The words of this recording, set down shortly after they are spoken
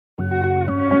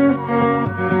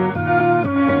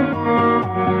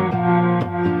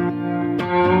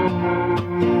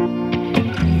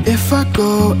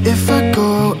go, if I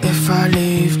go, if I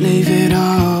leave, leave it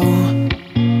all.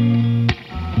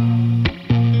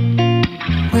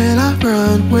 Will I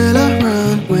run, will I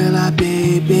run, will I be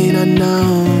being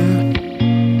unknown?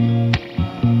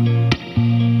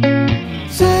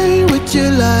 Say what you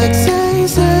like, say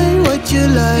what you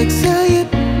like, say it.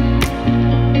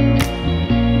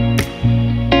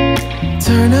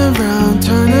 Turn around,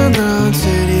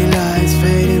 city lights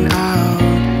fading out.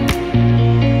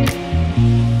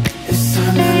 It's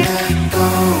time to let go.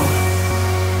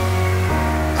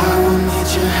 I will meet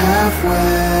you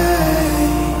halfway.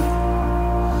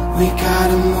 We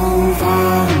gotta move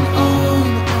on.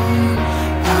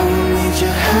 I will meet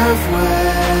you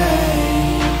halfway.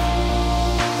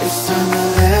 It's time to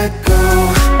let go.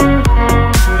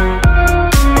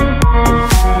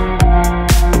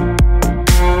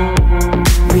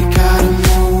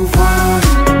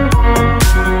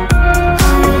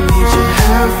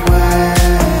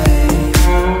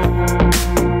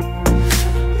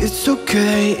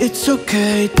 It's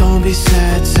okay, don't be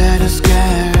sad, sad or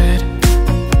scared.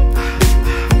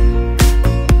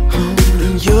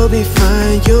 You'll be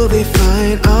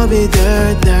fine, I'll be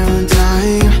there on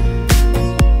time.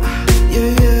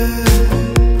 Yeah, yeah.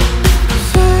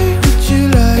 Say what you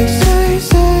like, say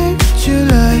what you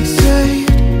like, say.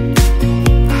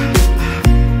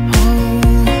 Oh,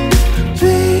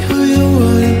 be who you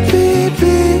wanna be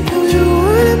who you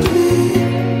wanna be.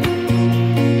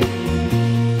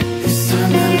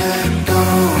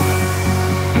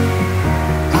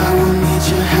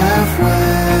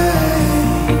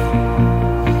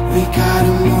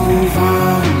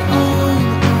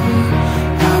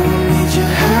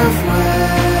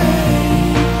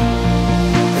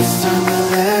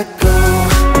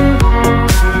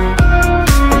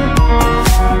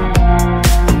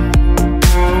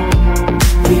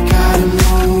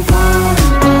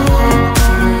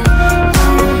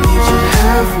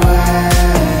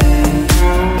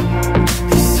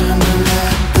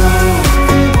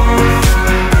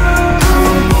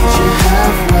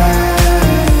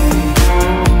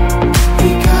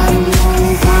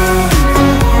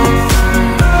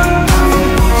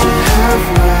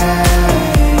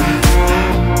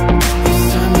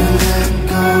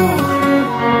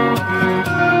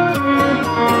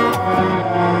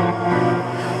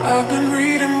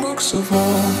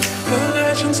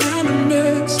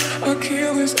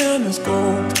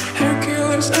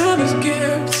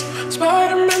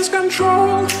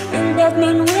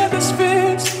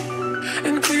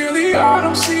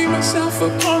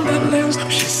 Upon that lens,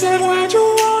 she said, where'd you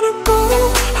wanna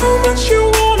go? How much you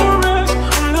wanna rest?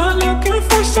 I'm not looking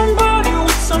for somebody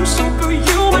with some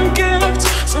superhuman gifts,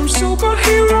 some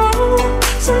superhero,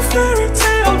 some fairy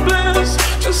tale bliss.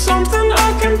 Just something I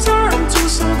can turn to,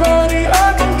 somebody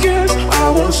I can kiss.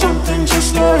 I want something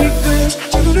just like this.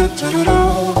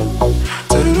 I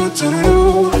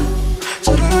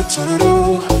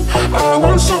want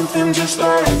something just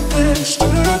like this.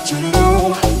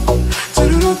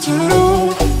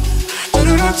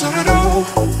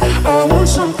 I want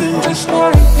something just like this.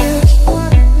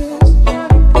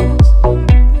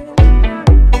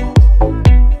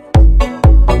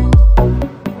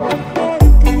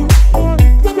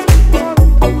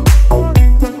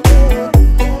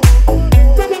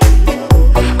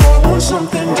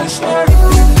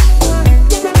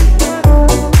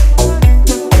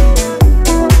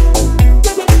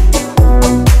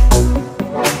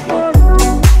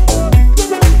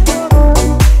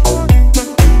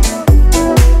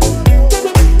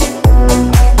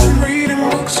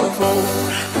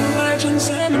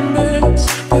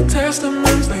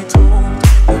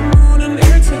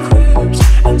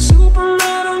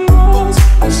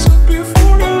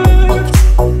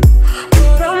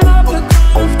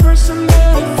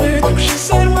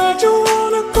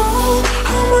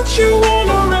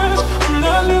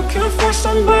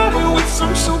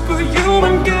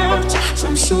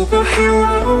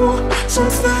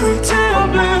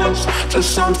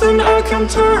 Something I can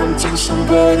turn to,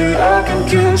 somebody I can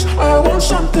kiss. I want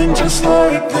something just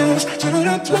like this. I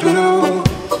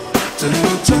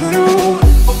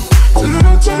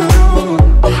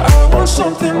want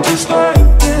something just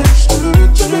like this.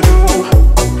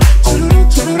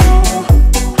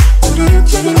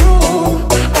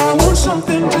 I want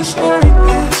something just like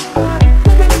this.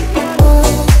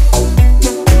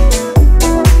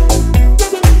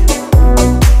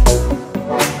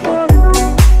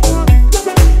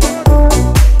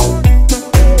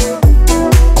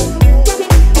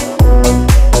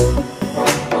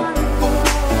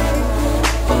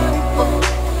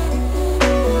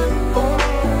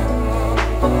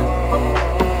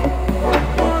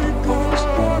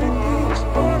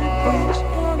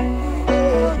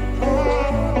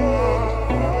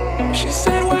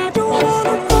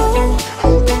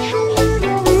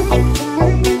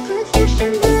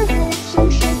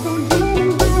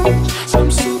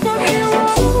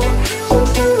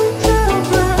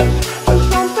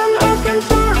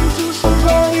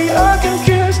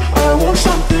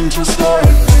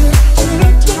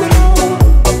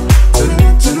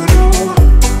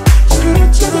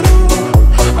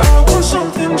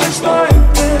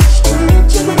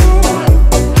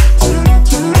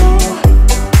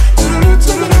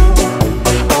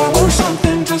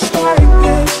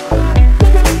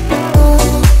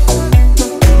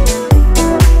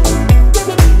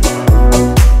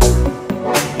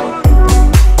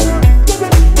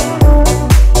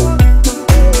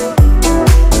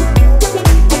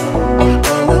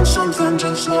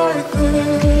 just like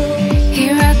this.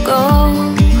 Here I go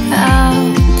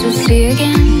out to sea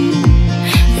again.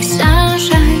 The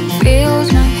sunshine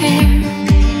fills my hair,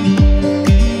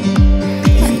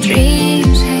 and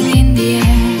dreams hang in the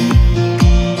air.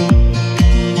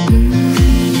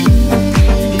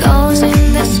 Goes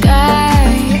in the sky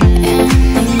and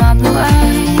in my blue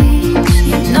eyes.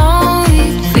 You know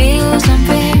it feels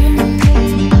unfair.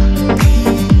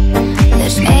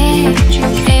 There's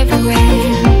magic everywhere.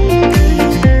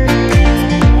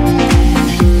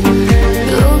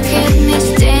 Look at me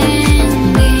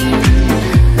standing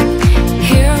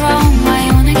here on my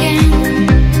own again.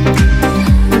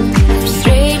 I'm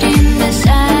straight in the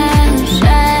sunshine.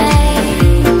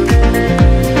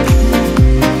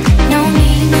 No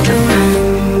need to run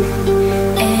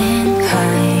and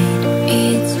hide.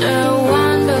 It's a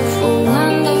wonderful,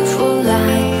 wonderful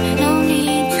life. No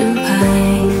need to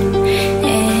hide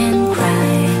and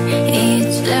cry.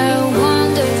 It's a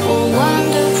wonderful,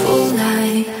 wonderful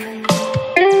life.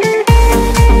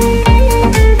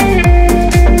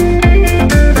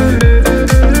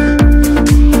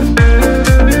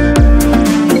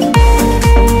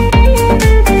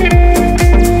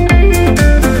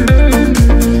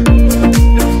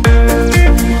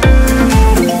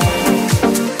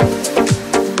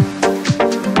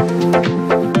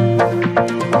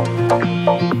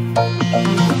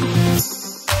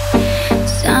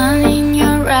 Sun in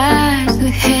your eyes, the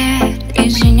head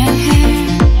is in your hair.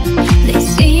 They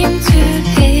seem to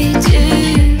hate you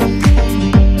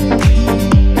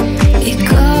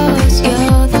because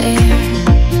you're there.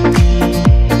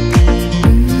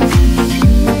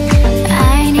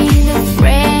 I need a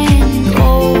friend,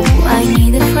 oh, I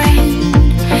need a friend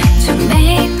to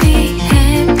make me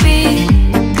happy.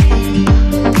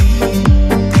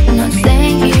 Not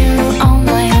staying here on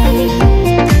my own.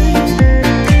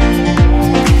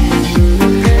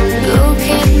 Look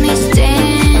at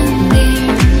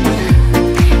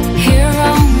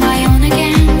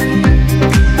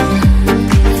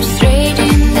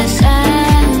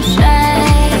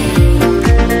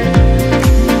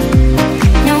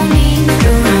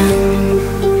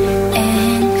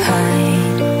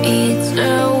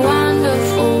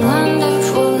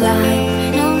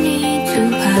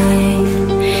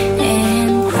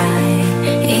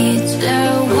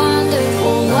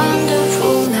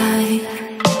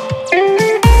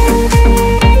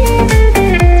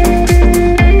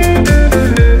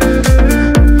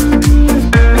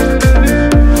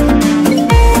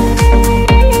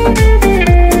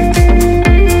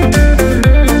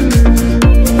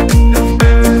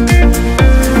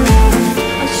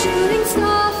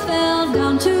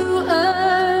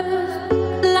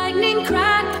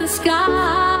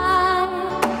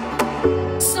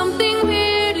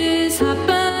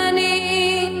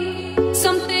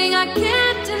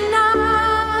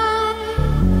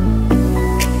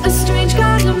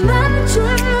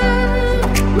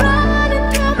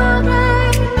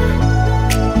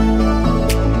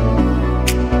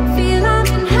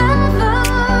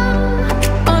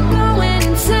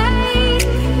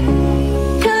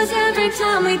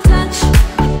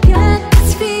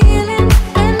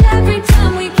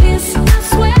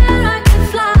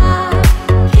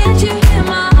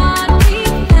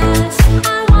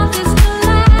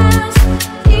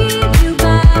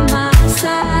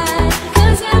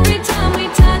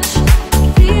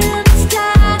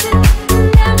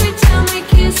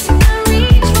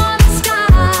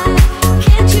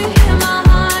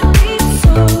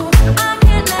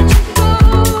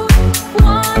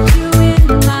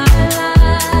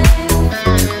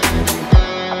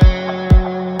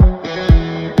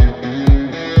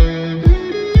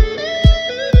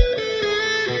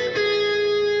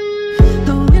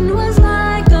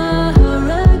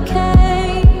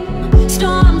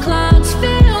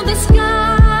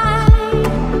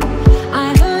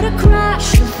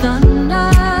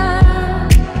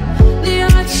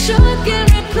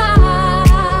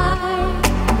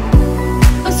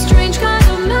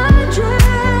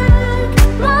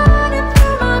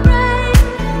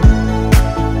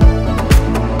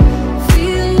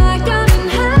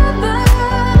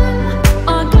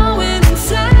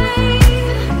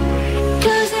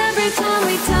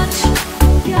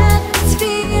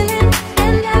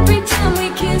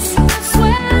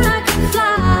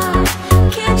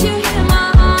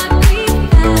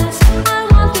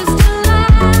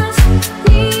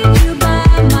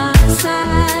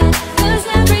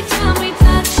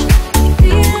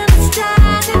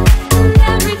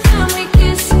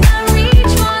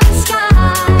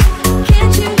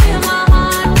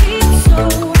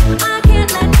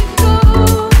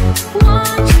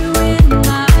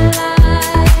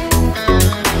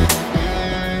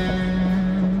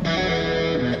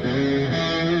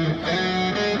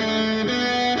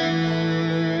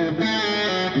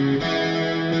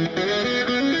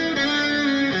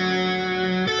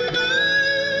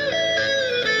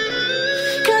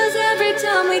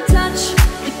time we touch,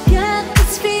 we get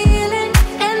this feeling.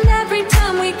 And every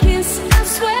time we kiss, I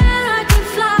swear I can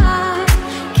fly.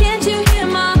 Can't you hear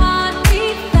my heart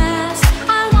beat fast?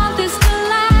 I want this to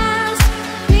last,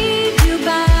 need you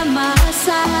by my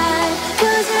side.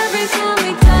 'Cause every time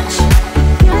we touch, we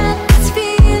get this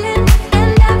feeling.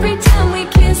 And every time we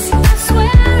kiss, I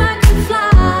swear I can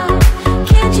fly.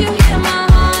 Can't you hear my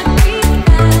heart beat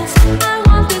fast? I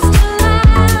want this to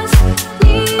last,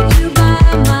 need you by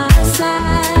my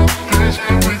side. 'Cause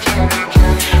every time we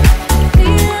touch,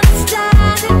 feel the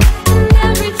static. And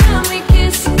every time we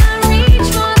kiss, I reach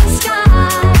for the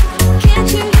sky. Can't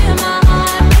you hear my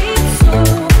heart beat so?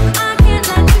 I can't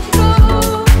let you go.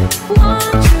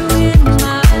 Want you in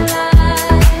my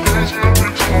life. 'Cause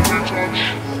every time we touch.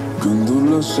 Gânduri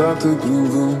lăsate prin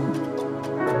vânt,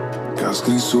 ca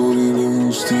scrisorile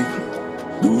în sticlă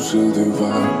duse de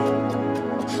val,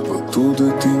 bătut de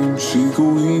timp și cu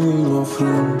inima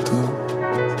frântă,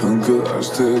 încă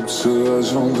aștept să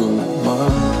ajungă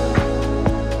mare.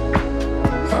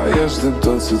 Ai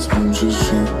așteptat să-ți spun ce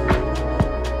simt,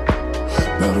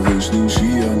 dar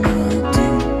veșnicia n-are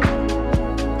timp.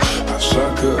 Așa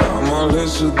că am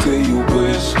ales să te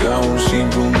iubesc ca un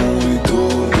simplu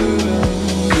muritor de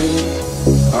lângă.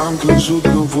 Am crezut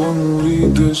că voi muri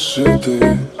de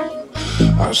sete,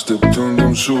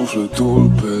 așteptându-mi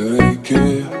sufletul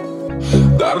pereche.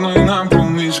 Dar noi n-am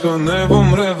promis că ne vom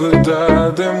revedea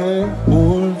de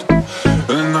mult,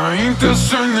 înainte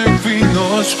să ne fi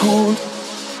născut.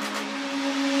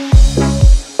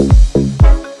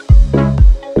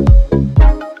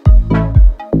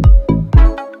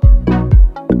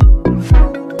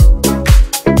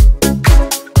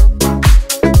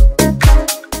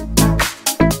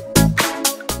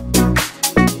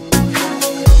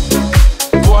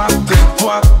 Poate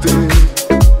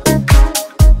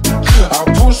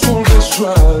apusul de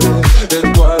soare e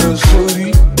doar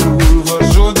răsăritul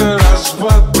văzut de la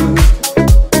spate.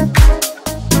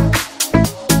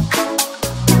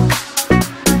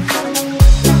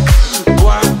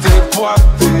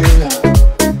 Poate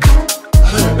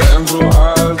într-o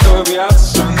altă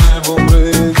viață ne vom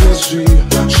regăsi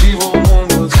și vom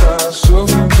învăța să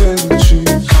fim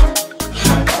fericiți,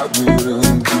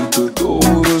 admirând câte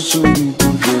două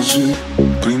răsărituri de zi.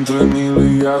 Printre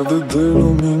miliarde de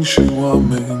lumini și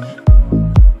oameni,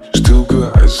 știu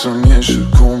că ai să-mi ieși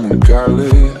cum în cale.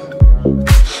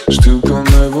 Știu că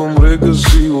ne vom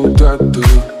regăsi odată,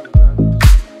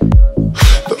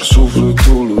 dar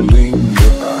sufletul o limbă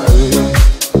are.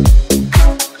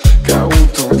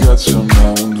 Caut în viața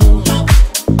mea un rost,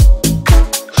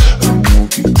 în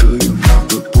ochii tăi un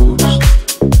adăpost,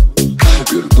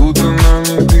 pierdut în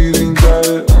amintiri în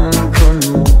care încă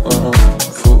nu am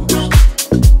fost.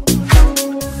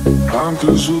 Am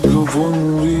crezut că voi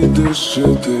muri de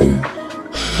sete,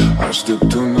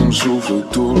 așteptându-mi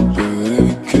sufletul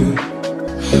pereche.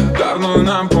 Dar noi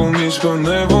n-am promis că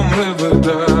ne vom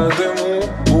revedea de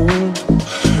mult,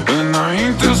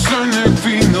 înainte să ne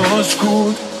fi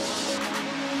născut.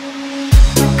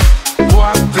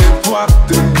 Poate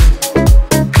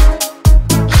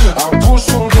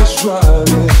apusul de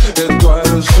soare e doar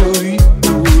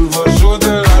răsăritul văzut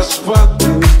de la spate.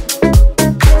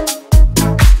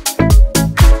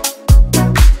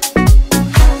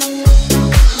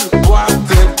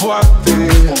 Poate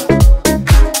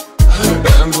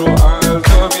într-o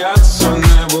altă viață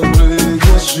ne vom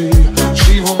regăsi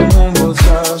și vom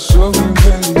învăța să fim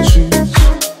fericiți,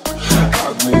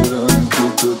 admirând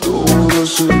câte două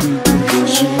răsărituri de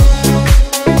zi.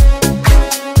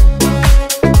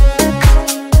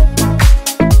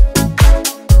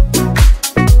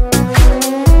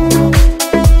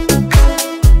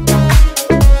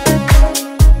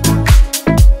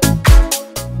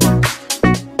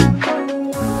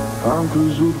 Am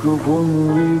crezut că voi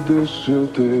muri de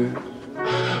sete,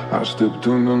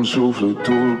 așteptându-mi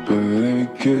sufletul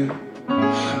pereche.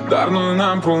 Dar noi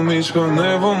n-am promis că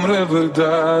ne vom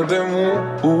revedea de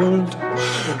mult,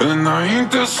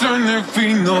 înainte să ne fi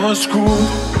născut.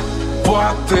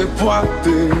 Poate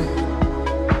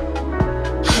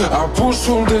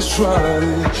apusul de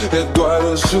soare e doar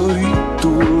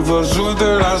răsăritul văzut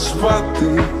de la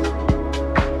spate.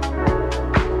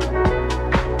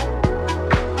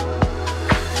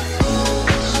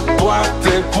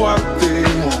 Poate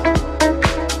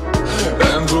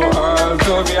într-o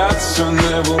altă viață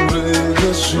ne vom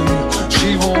regăsi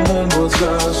și vom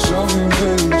învăța să fim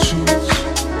fericiți,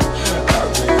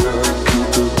 admirând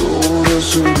câte două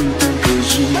răsărituri de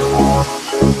zi.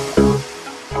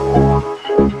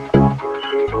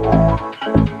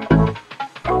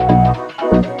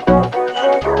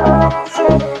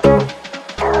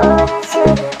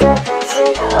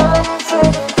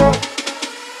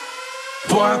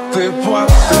 pate,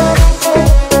 pate.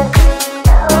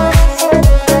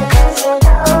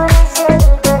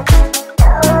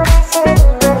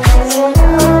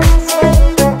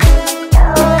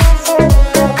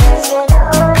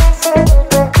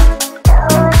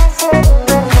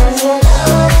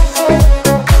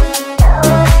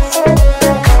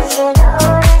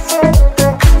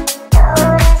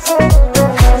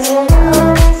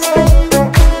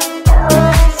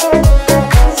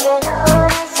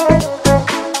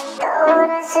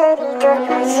 City.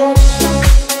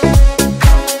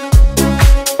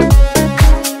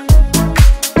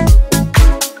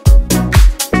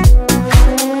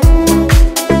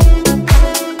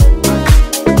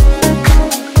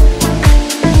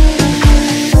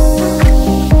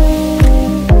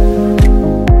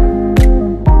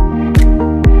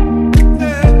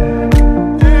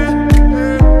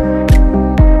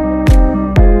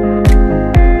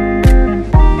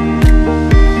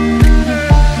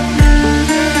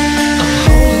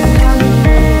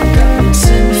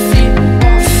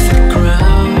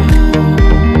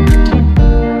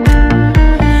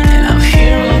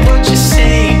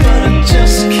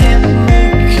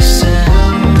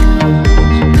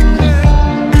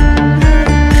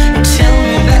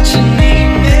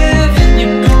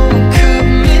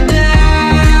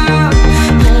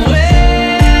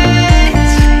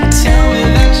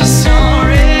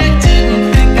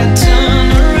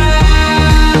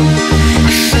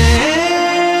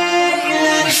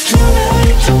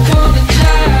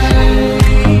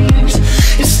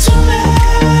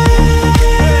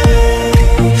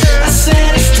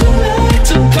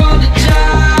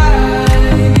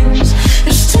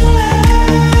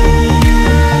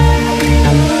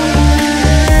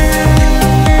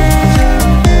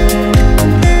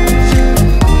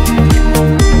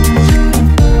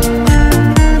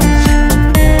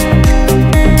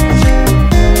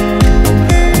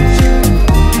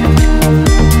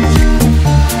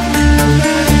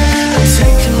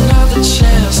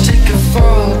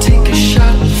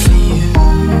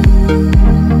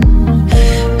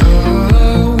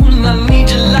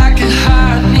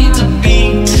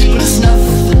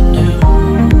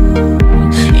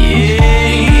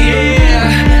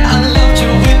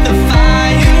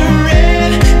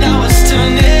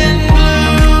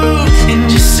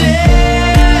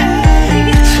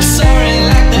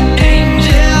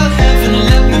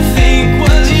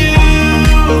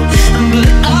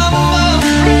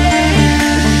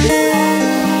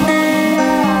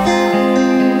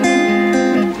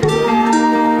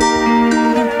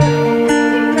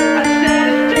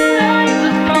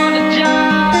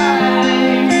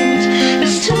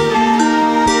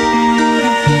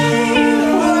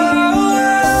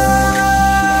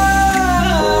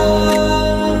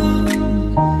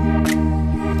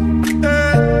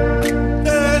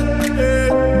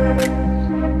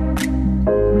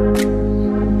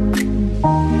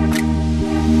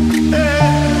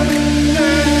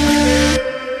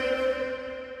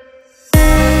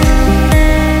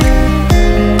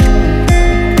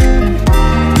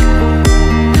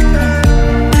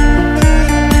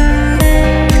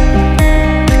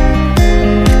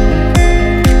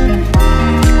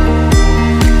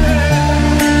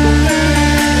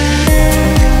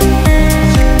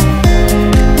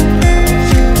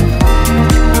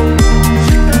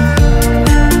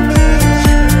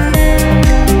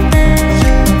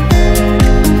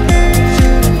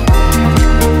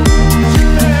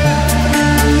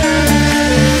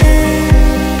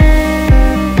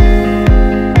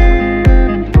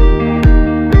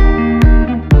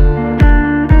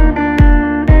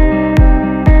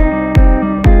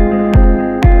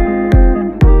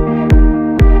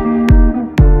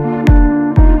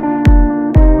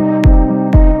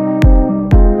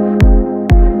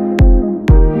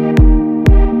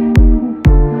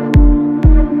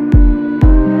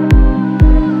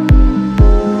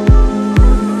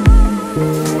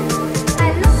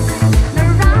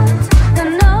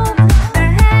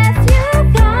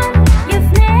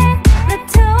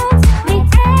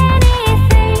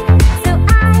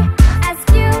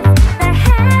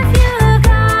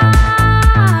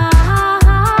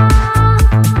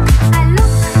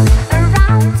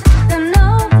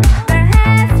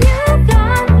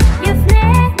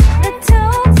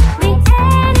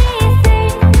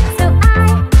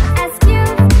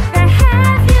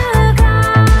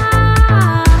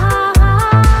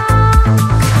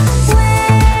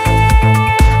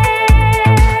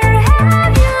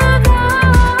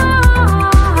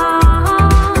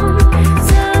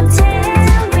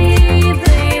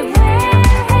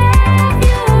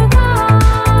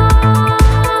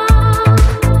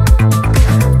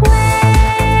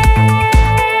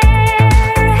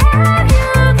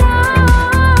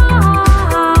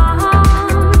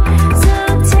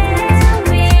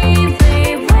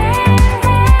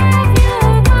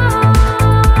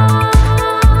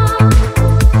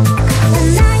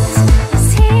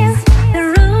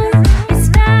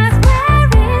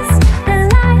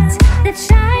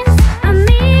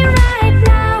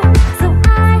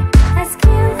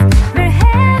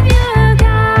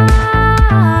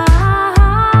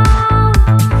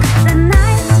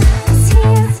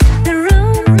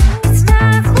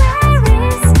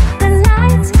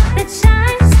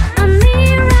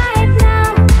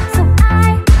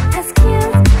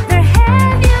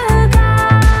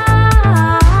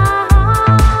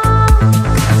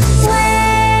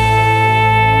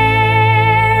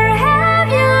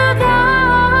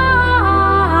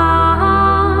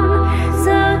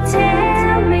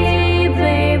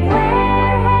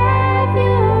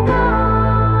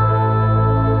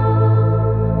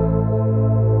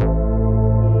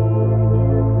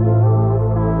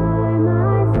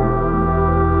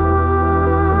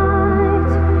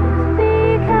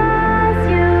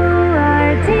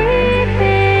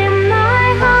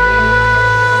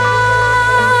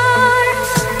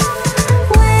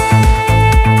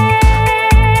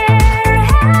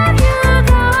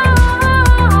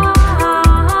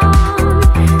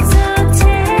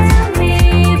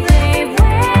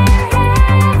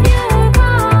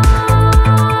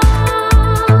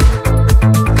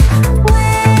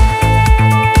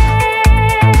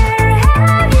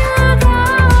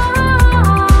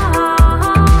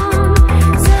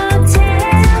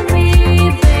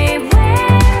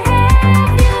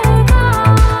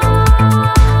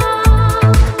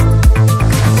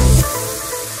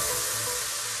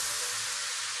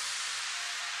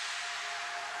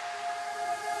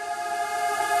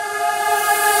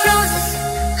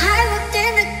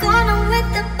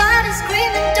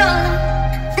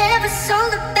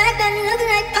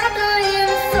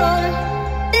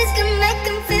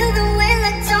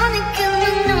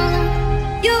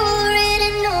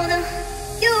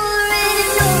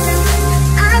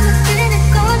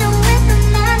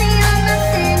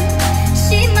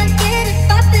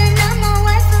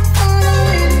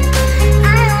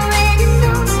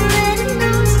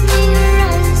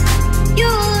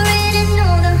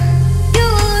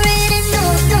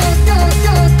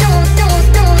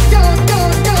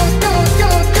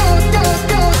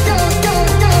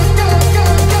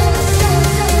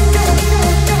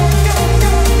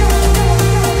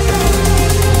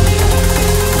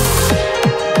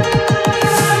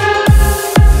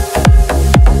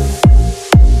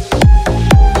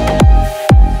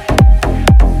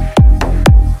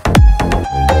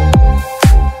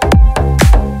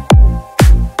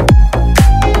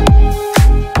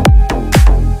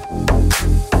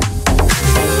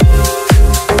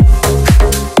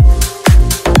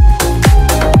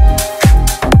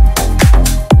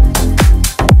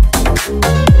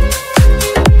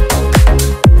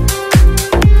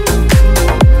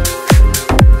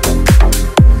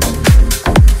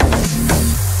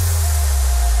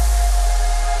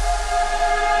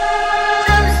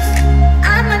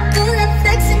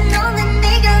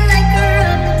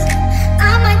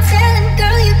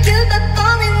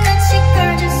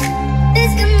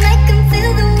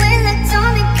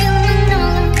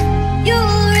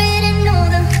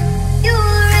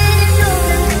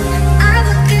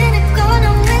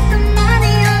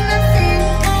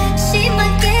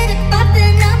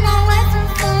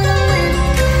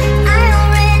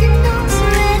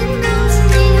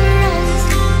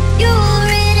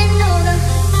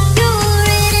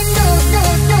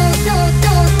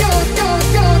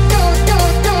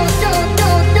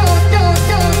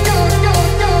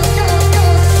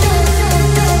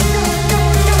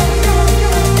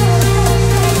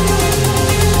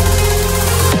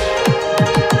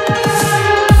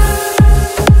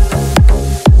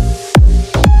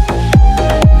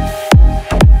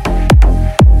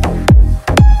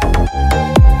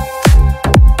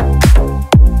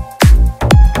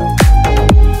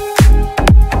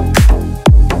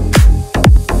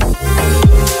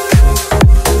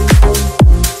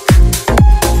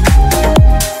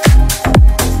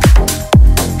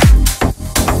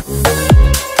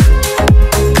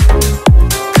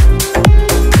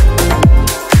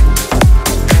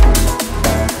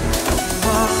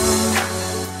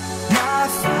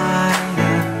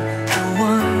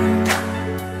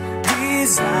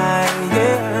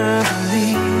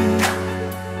 believe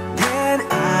when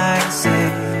I say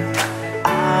I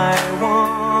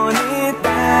want it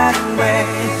that way.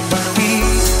 But we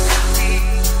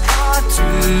are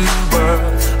two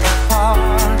worlds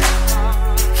apart.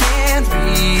 Can't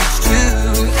reach to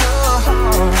your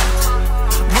heart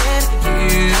when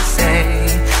you say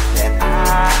that I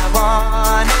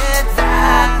want it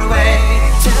that way.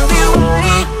 Tell me why.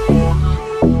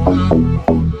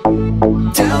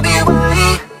 Tell me why.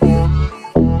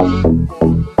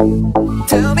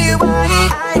 Tell me why.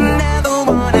 I never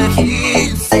wanna hear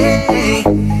you say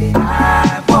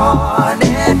I want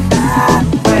it that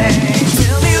way.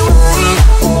 Tell me why.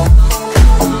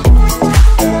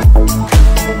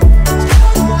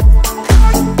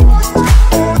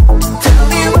 Tell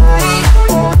me why.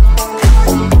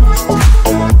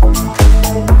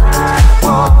 I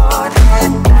want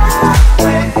it that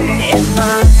way. Am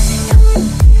I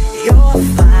your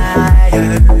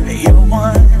fire, your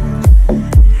one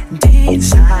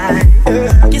desire?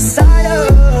 Yes, I know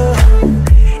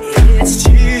it's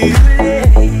too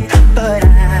late, but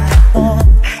I want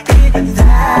it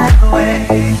that way.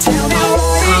 Tell me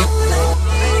why.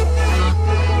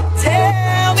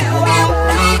 Tell me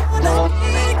why.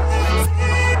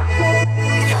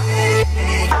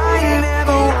 I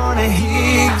never wanna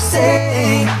hear you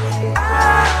say I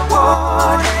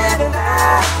want it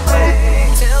that way.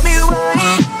 Tell me why.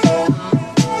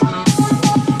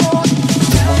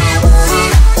 Tell me why.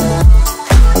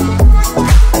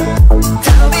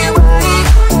 Tell me why.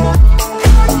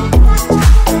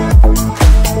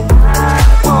 I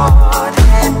want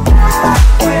it that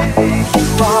way.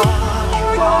 You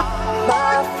are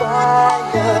my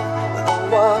fire, the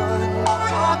one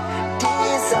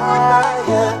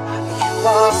desire. You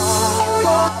are.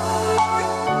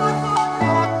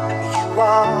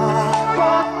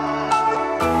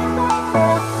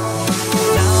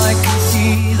 Now I can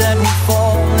see that we're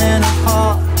falling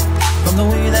apart from the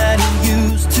way that it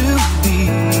used to be.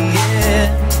 Yeah.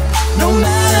 No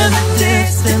matter the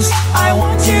distance, I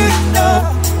want you to know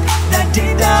that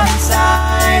deep down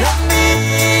inside of me.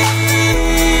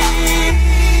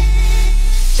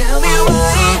 Tell me why.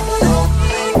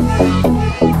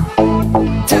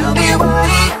 Tell me why.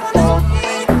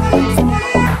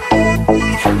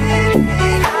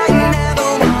 I never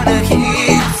wanna hear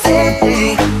you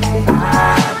say I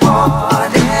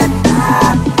want it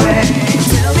that way.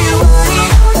 Tell me why.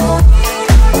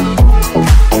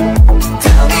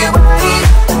 Tell me why.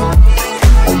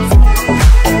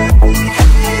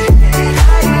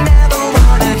 I never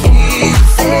wanna hear you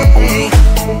say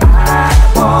I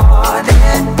want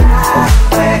it that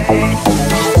way.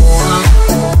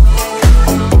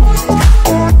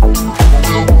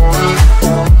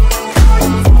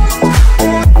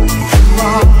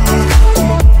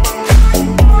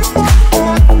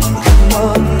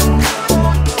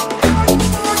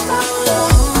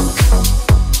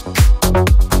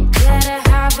 That I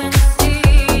haven't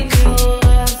seen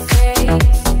your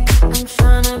face. I'm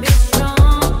tryna be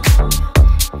strong,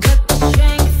 but the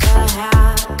strength I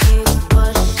have is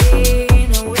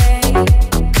washing away.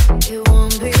 It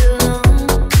won't be long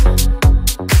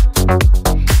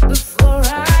before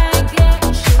I get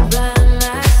you by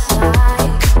my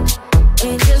side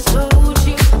and just hold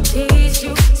you, tease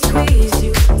you, squeeze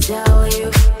you, tell you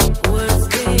what's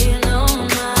been on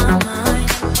my mind.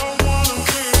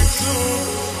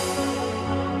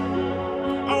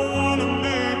 I wanna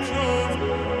make love.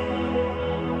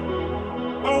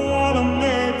 I wanna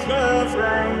make love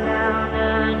right now,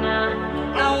 nah, nah.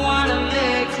 I wanna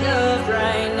make love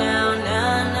right now,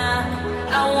 nah, nah.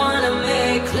 I wanna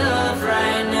make love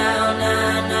right now,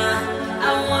 nah, nah.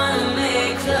 I wanna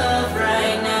make love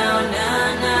right now, nah,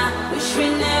 nah. Wish we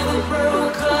never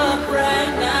broke up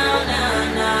right now, nah,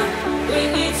 nah. We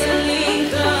need to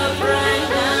link up right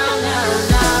now, nah,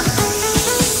 nah.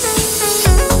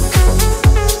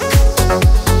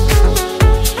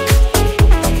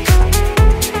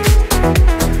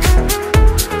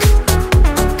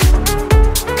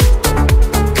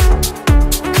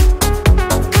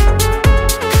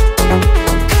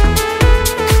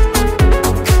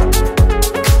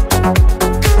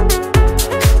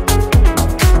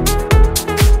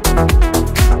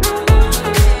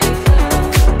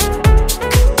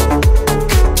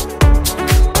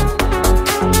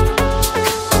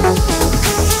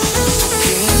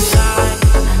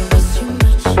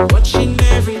 Watching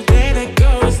every day that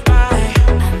goes by,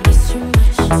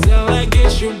 till I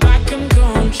get you back, I'm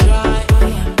gon' try.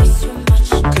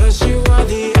 'Cause you are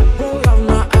the apple of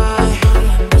my eye.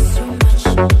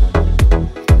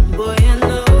 Boy, I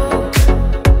know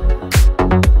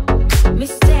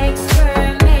mistakes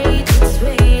were made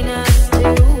between us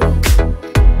two.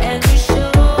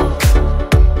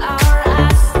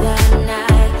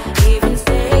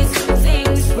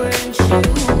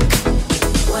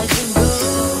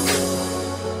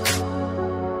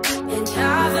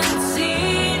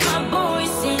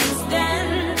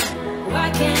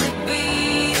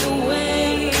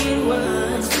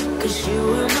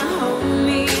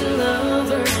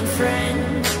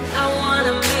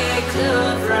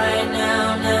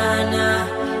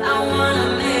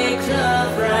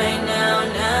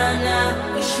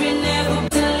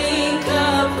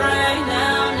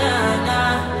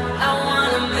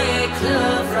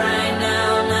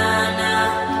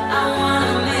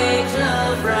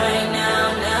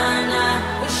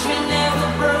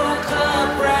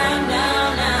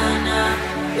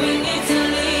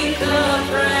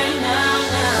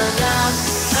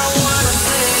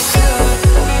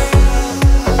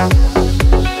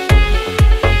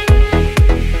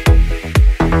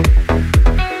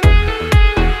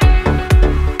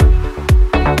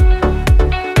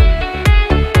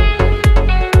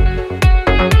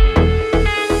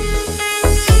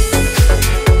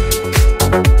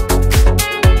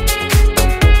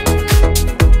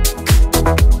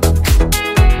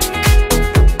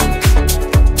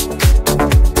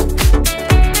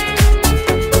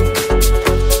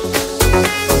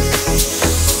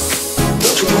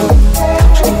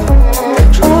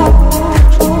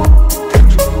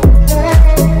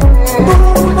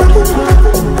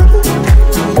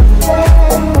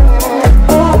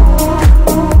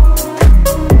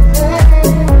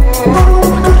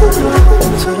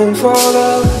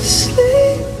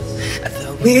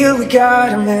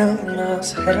 got a million miles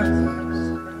ahead of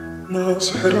us.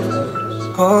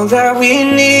 All that we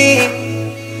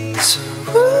need is a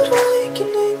rude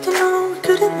awakening to know we're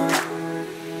good enough.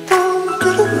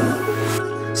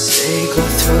 Say go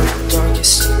through the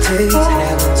darkest of days,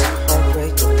 heaven's a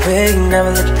heartbreak away.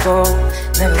 Never let you go,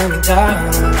 never let me down.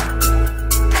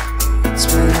 It's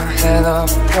been a hell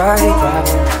of a ride,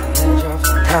 driving to the edge of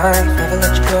the night. Never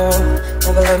let you go,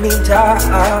 never let me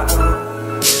down.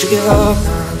 Don't you give up,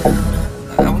 nah, nah, nah.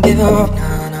 I won't give up,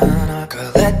 nah, nah, nah.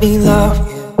 Girl, let me love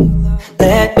you,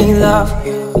 let me love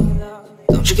you.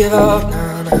 Don't you give up,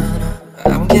 nah, nah, nah. I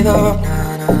won't give up,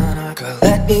 nah, nah, nah. Girl,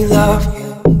 let me love you,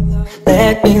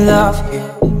 let me love you.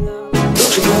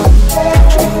 Don't you give up,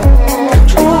 don't you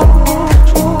give up.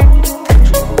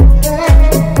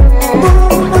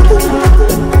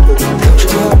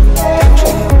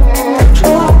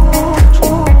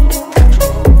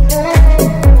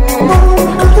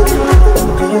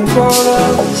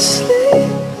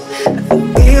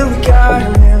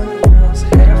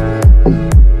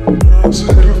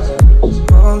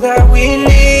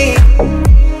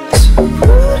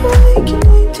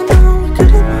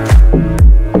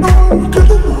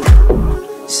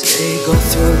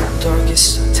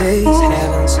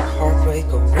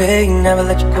 Never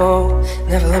let you go,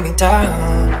 never let me down.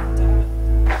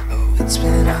 Oh, it's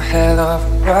been a hell of a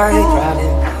ride,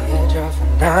 riding the edge of the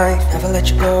night. Never let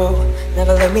you go,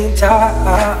 never let me down.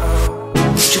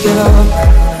 Don't you give up,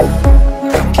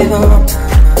 don't give up,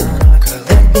 girl,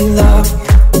 let me love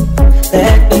you,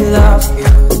 let me love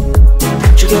you.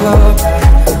 Don't you give up,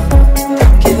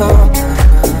 don't give up,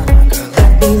 girl,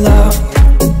 let me love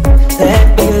you, let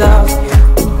me love you.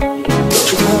 Don't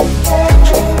you give up.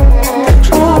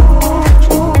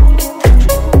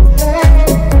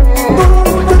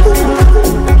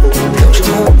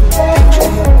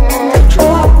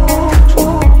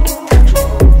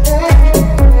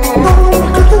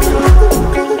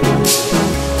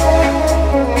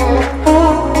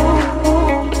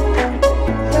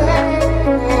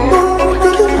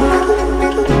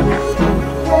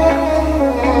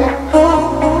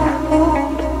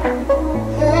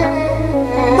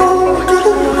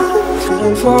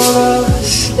 Fall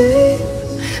asleep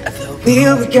at the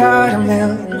wheel, we got a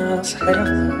million miles ahead of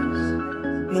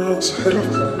us.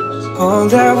 All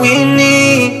that we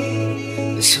need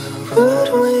is a rude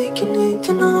awakening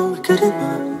to know we're good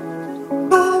enough.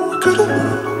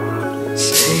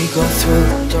 Say go through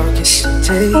the darkest of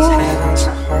days, heaven's a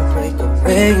heartbreak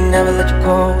away. Never let you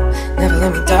go, never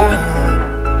let me down.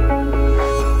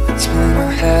 It's been a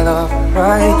hell of a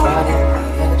ride, riding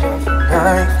the edge of the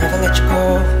night. Never let you go,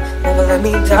 never let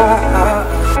me down.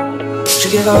 Don't you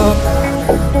give up, nah,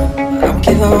 nah, nah. I won't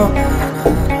give up, nah,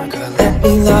 nah, nah. Girl, let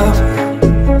me love you,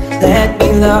 let me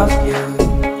love you.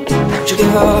 Don't you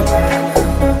give up, nah,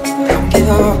 nah, nah. I won't give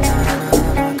up, nah, nah,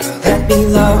 nah. Girl, let me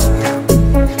love you,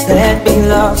 let me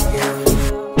love you.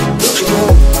 Don't you give up.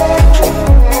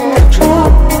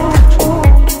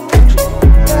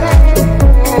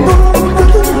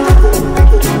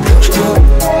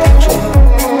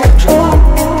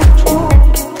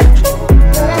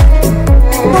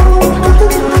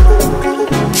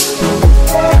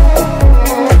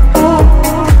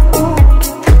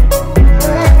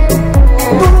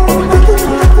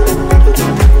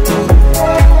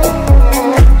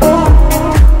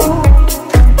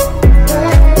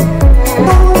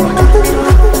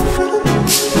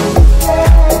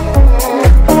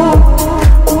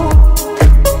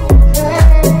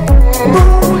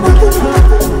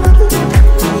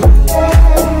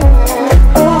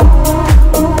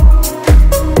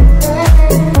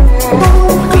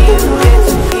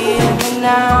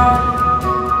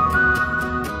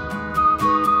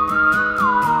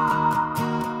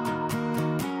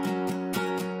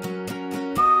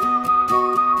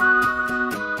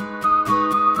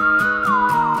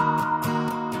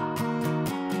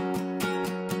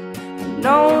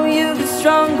 Know you get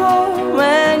stronger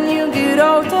when you get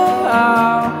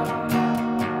older.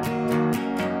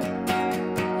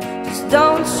 Just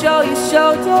don't show your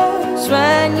shoulders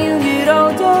when you get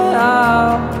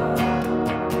older.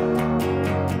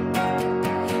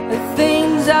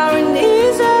 Things aren't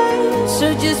easy,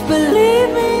 so just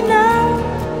believe me now.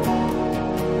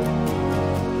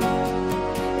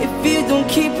 If you don't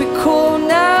keep it cool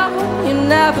now, you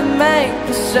never make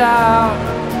the sound.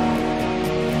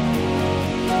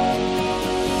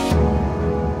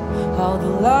 All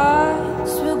the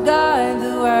lights will guide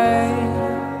the way.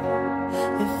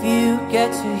 If you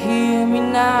get to hear me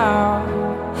now,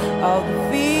 all the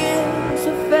fears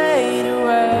will fade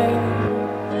away.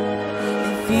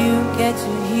 If you get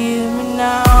to hear me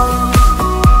now.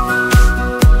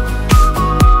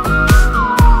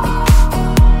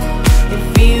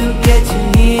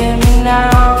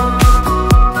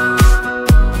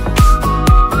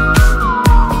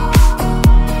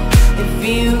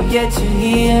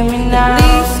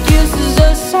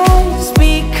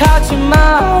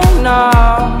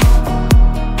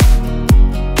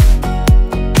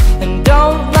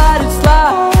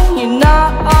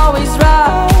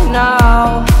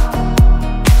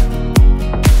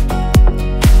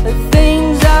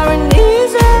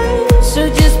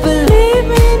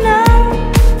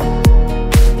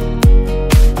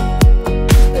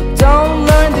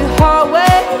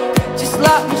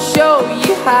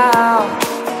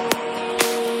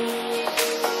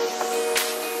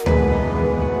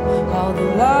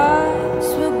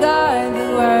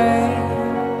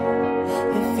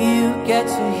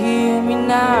 to hear me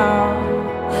now,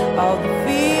 all the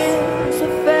fears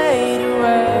will fade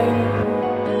away.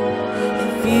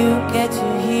 If you get to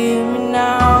hear me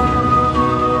now,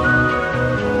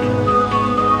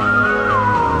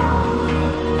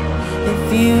 if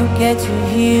you get to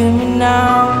hear me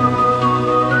now,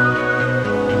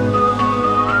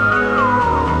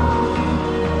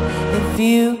 if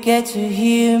you get to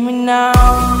hear me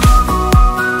now.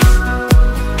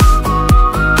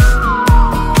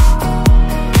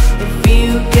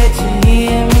 Get to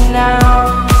hear me now.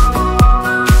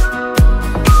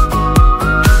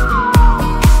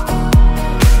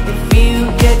 If you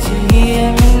get to hear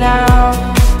me now.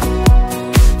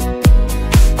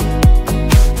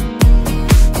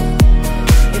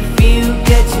 If you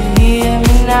get to hear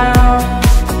me now.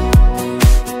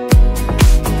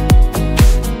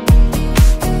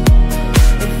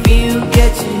 If you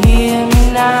get to hear me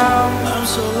now. I'm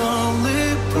so lonely,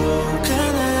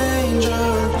 broken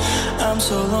angel. I'm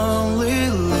so lonely,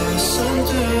 listen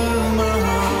to my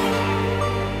heart.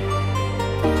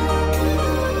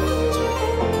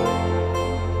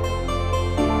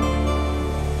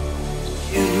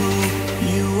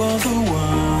 You are the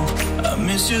one. I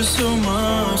miss you so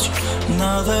much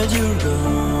now that you're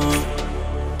gone.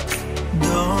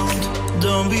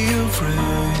 Don't be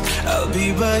afraid. I'll be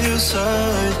by your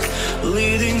side,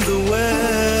 leading the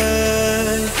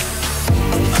way.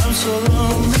 I'm so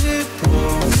lonely,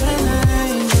 broken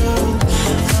angel.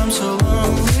 I'm so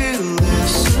lonely,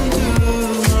 listen to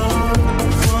my heart.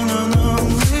 One and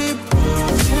only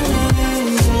broken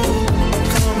angel.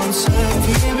 Come and save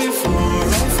me before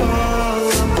I fall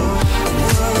apart.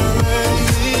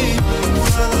 Wa-la-la-lee,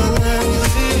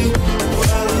 wa-la-la-lee,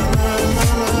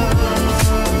 wa-la-la-la-la.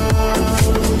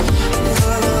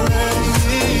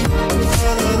 Wa-la-la-lee,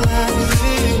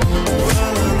 wa-la-la-lee,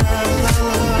 wa-la-la-la.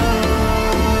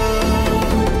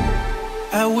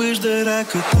 I wish that I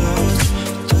could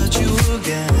touch you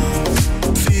again.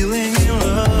 Feeling in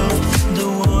love,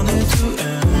 don't want it to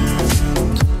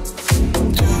end.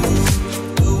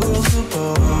 Two worlds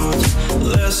apart,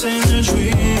 less in a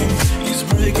dream, is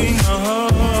breaking my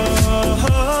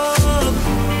heart.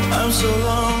 I'm so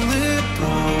lonely,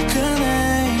 broken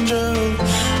angel.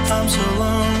 I'm so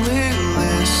lonely,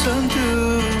 listen to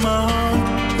my heart.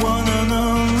 One and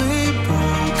only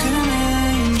broken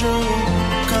angel.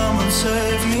 Come and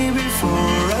save me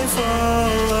before I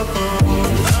fall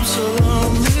apart. I'm so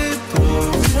lonely,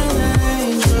 broken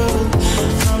angel.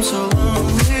 I'm so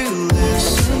lonely,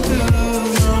 listen to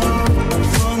my heart.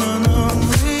 One and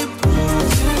only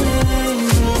broken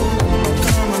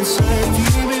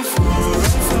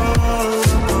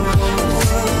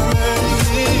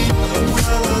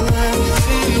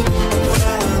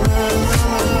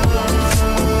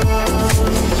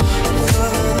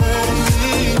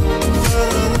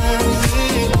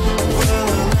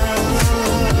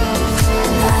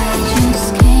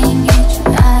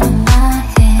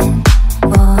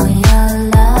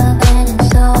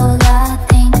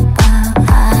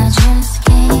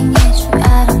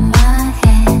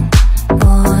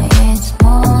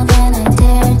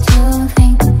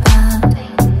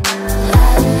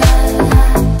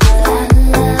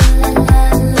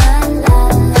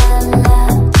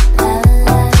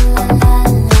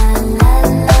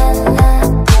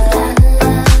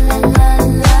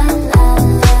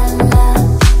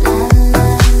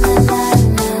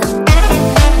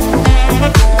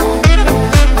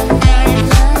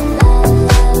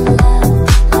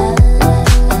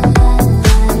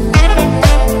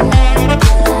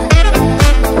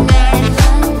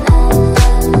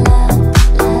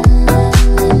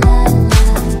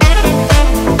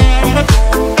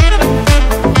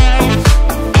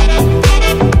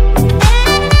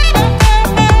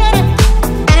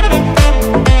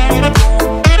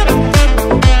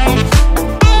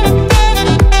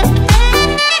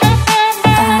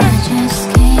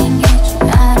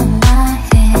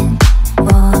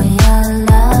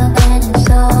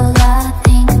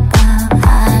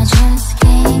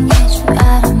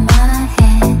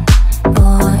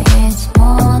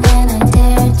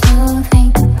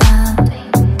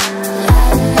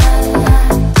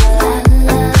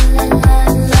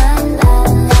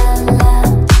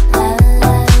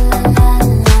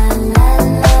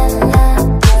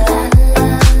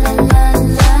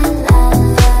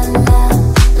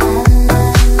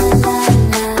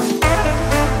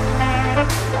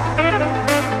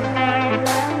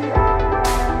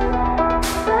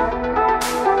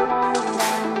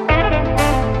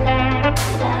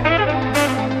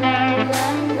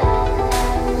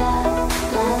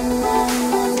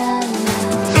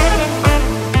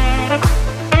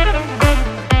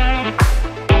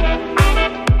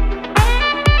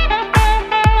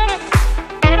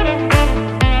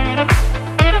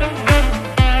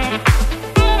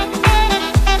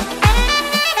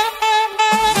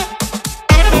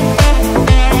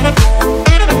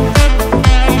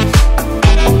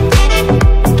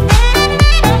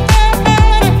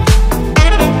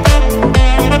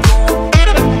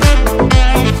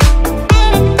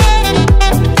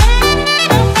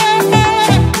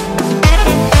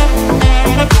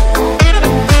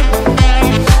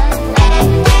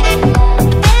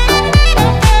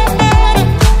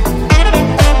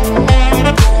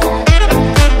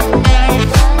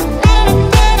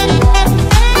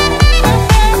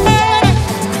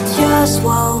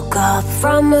up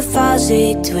from a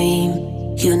fuzzy dream.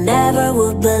 You never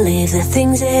would believe the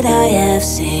things that I have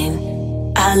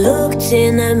seen. I looked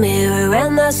in a mirror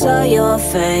and I saw your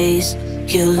face.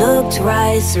 You looked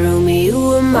right through me, you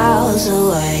were miles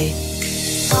away.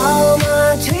 All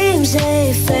my dreams,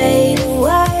 they fade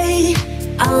away.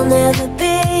 I'll never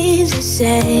be the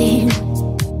same.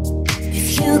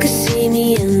 If you could see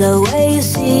me in the way you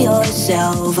see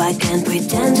yourself, I can't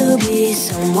pretend to be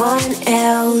someone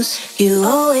else. You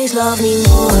always love me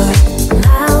more,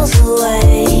 miles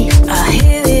away. I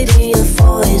hear it in your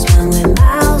voice when we're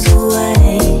miles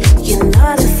away. You're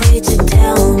not afraid to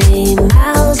tell me,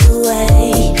 miles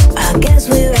away. I guess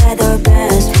we're at our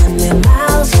best when we're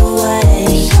miles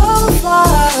away. So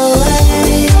far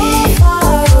away, so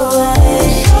far away,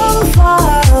 so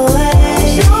far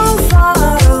away, so far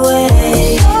away,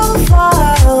 so far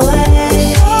away,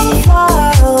 so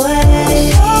far away,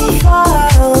 so far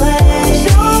away,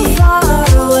 so far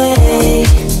away.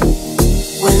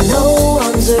 When no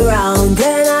one's around,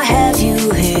 then I have you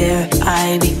here.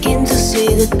 I begin to see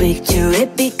the picture,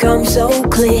 it becomes so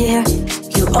clear.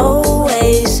 You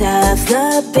always have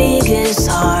the biggest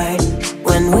heart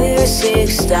when we're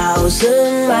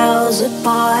 6,000 miles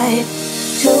apart.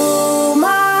 Too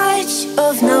much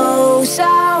of no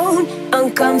sound,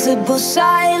 uncomfortable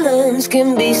silence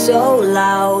can be so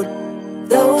loud.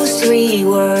 Those 3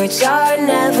 words are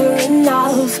never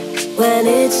enough when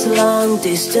it's long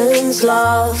distance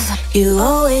love. You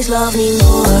always love me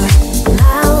more,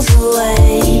 miles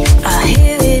away. I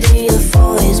hear it in your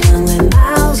voice when we're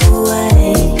miles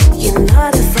away. You're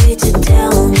not afraid to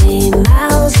tell me,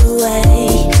 miles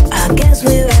away. I guess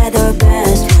we're at our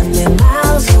best when we're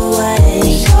miles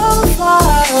away. So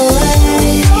far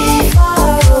away, so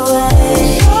far away,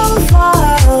 so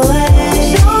far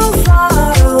away, so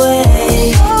far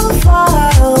away, so far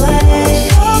away,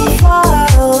 so far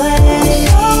away,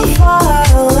 so far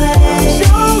away,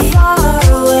 so far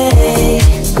away.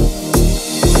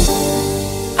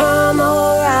 I'm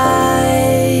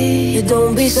alright,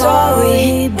 don't be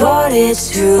sorry, but it's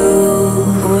true.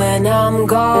 When I'm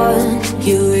gone,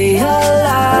 you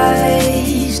realize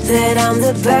that I'm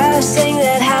the best thing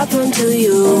that happened to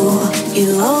you.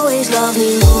 You always love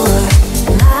me more,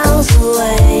 miles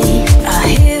away. I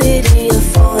hear it in your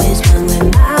voice when we're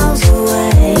miles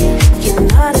away. You're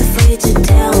not afraid to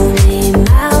tell me,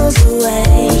 miles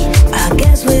away. I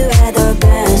guess we're at our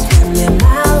best when we're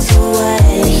miles away.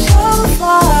 So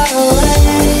far away,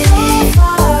 so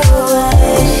far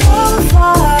away, so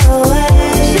far away,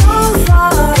 so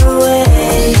far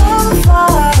away, so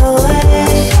far away,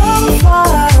 so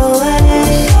far away,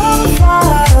 so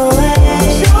far away,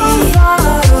 so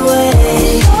far away,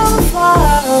 so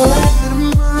far away.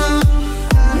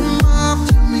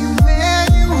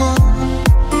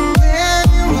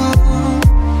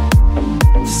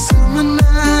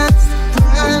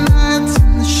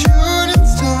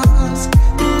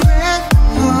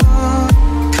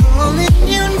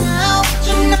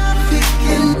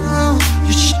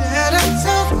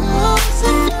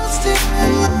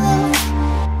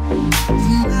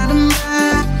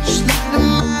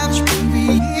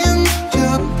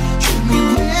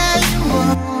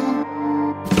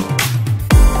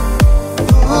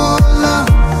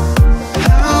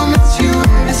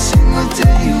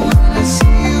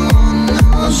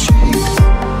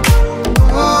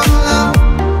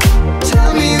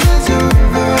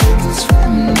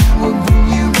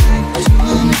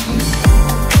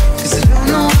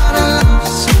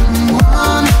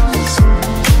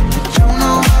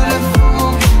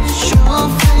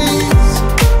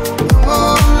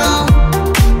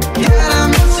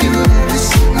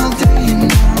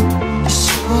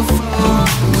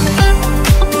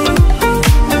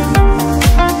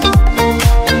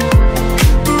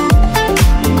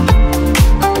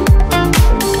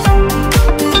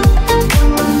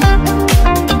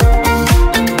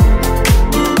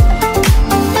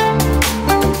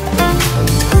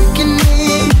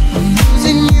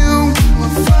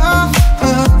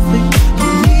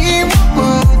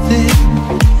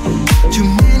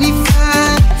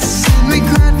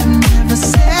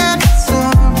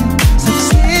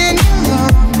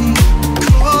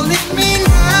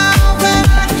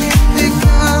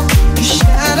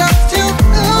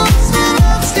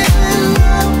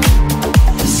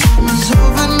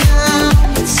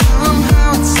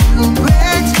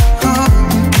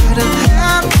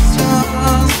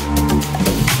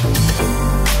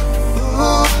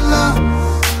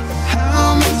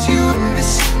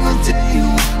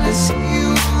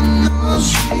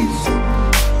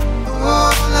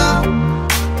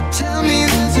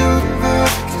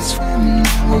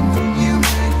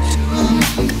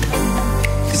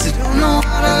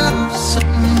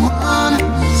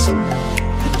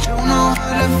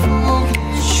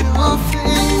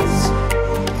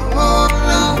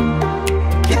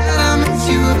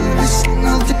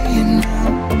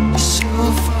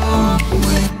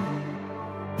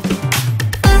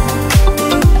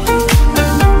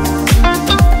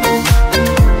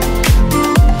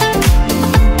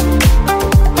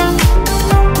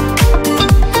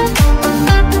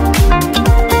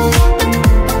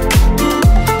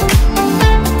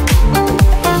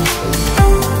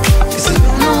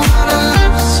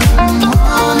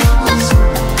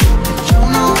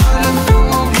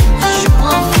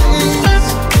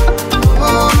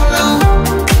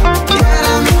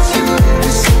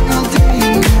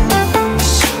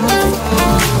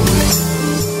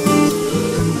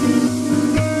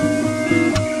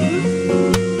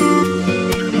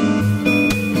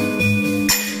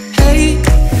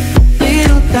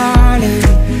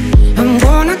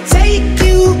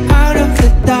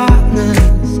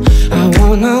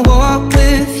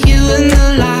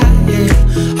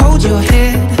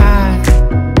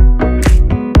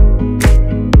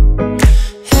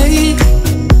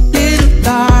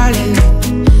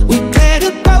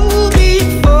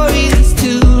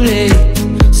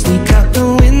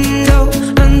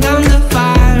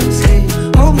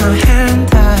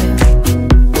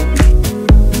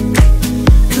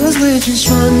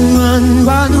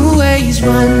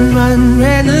 run, run,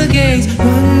 renegades.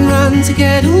 Run, run to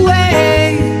get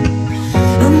away.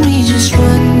 And we just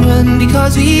run, run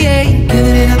because we ain't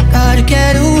giving it up, gotta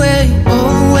get away.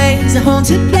 Always a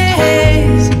haunted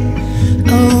place.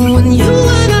 Oh, and you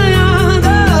and I are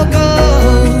the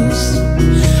ghosts.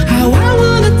 How I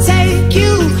wanna take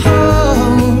you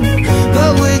home,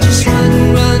 but we're just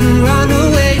run, run,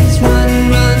 runaways. Run,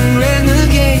 run,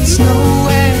 renegades.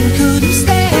 Nowhere we could have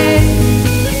stayed.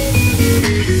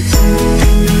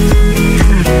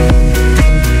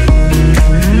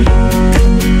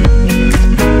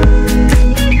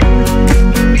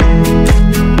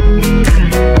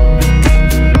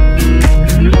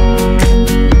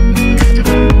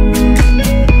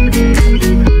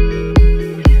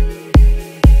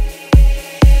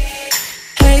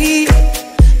 Hey,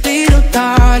 little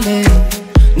darling,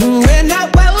 no, we're not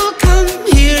welcome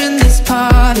here in this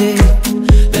party.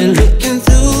 They're looking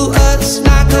through us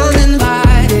like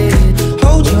uninvited.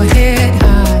 Hold your head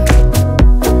high,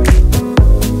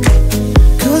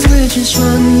 'cause we're just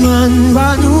run, run,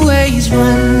 runaways.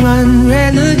 Run, run,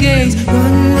 renegades.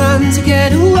 Run, run to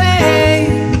get away.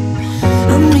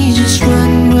 And we just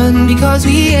run, run because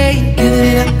we ain't giving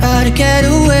it up, gotta get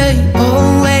away.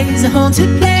 Always a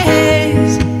haunted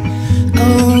place.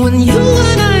 Oh, and you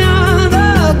and I are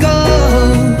the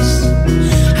ghosts.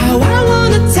 How I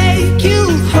wanna take you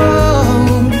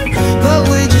home, but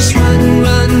we're just run,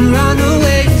 run,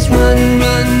 runaways. Run,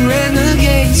 run,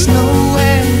 renegades.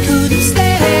 Nowhere we could have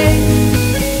stayed.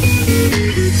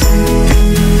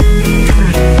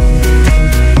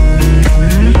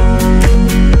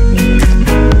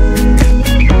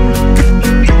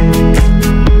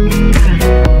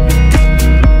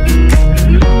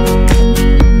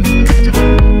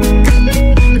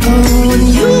 Oh, and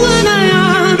you and I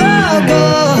are the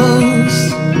ghosts.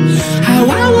 How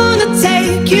I wanna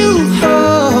take you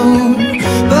home,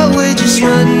 but we're just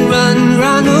run, run,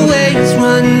 runaways.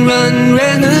 Run, run,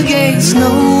 renegades.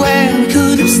 Nowhere we